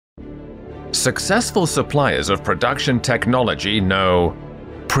Successful suppliers of production technology know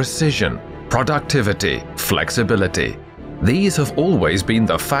precision, productivity, flexibility. These have always been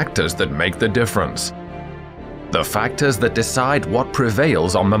the factors that make the difference. The factors that decide what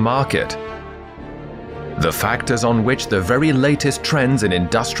prevails on the market. The factors on which the very latest trends in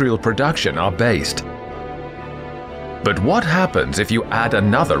industrial production are based. But what happens if you add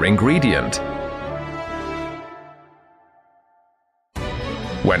another ingredient?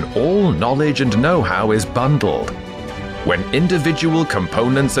 When all knowledge and know-how is bundled, when individual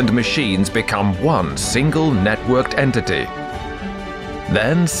components and machines become one single networked entity,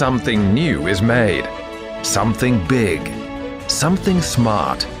 then something new is made, something big, something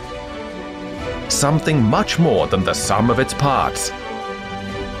smart, something much more than the sum of its parts.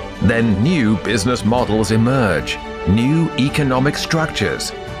 Then new business models emerge, new economic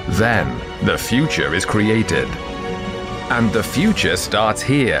structures. Then the future is created. And the future starts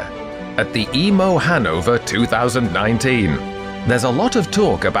here, at the EMO Hannover 2019. There's a lot of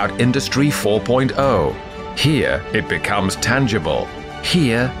talk about Industry 4.0. Here it becomes tangible.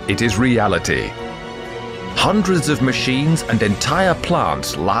 Here it is reality. Hundreds of machines and entire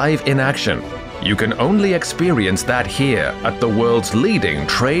plants live in action. You can only experience that here at the world's leading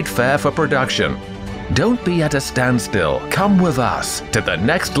trade fair for production. Don't be at a standstill. Come with us to the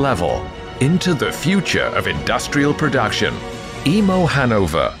next level, into the future of industrial production. EMO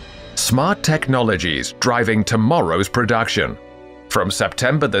Hannover. Smart technologies driving tomorrow's production. From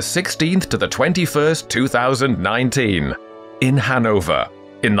September the 16th to the 21st, 2019. In Hanover,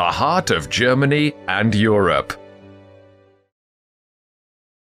 in the heart of Germany and Europe.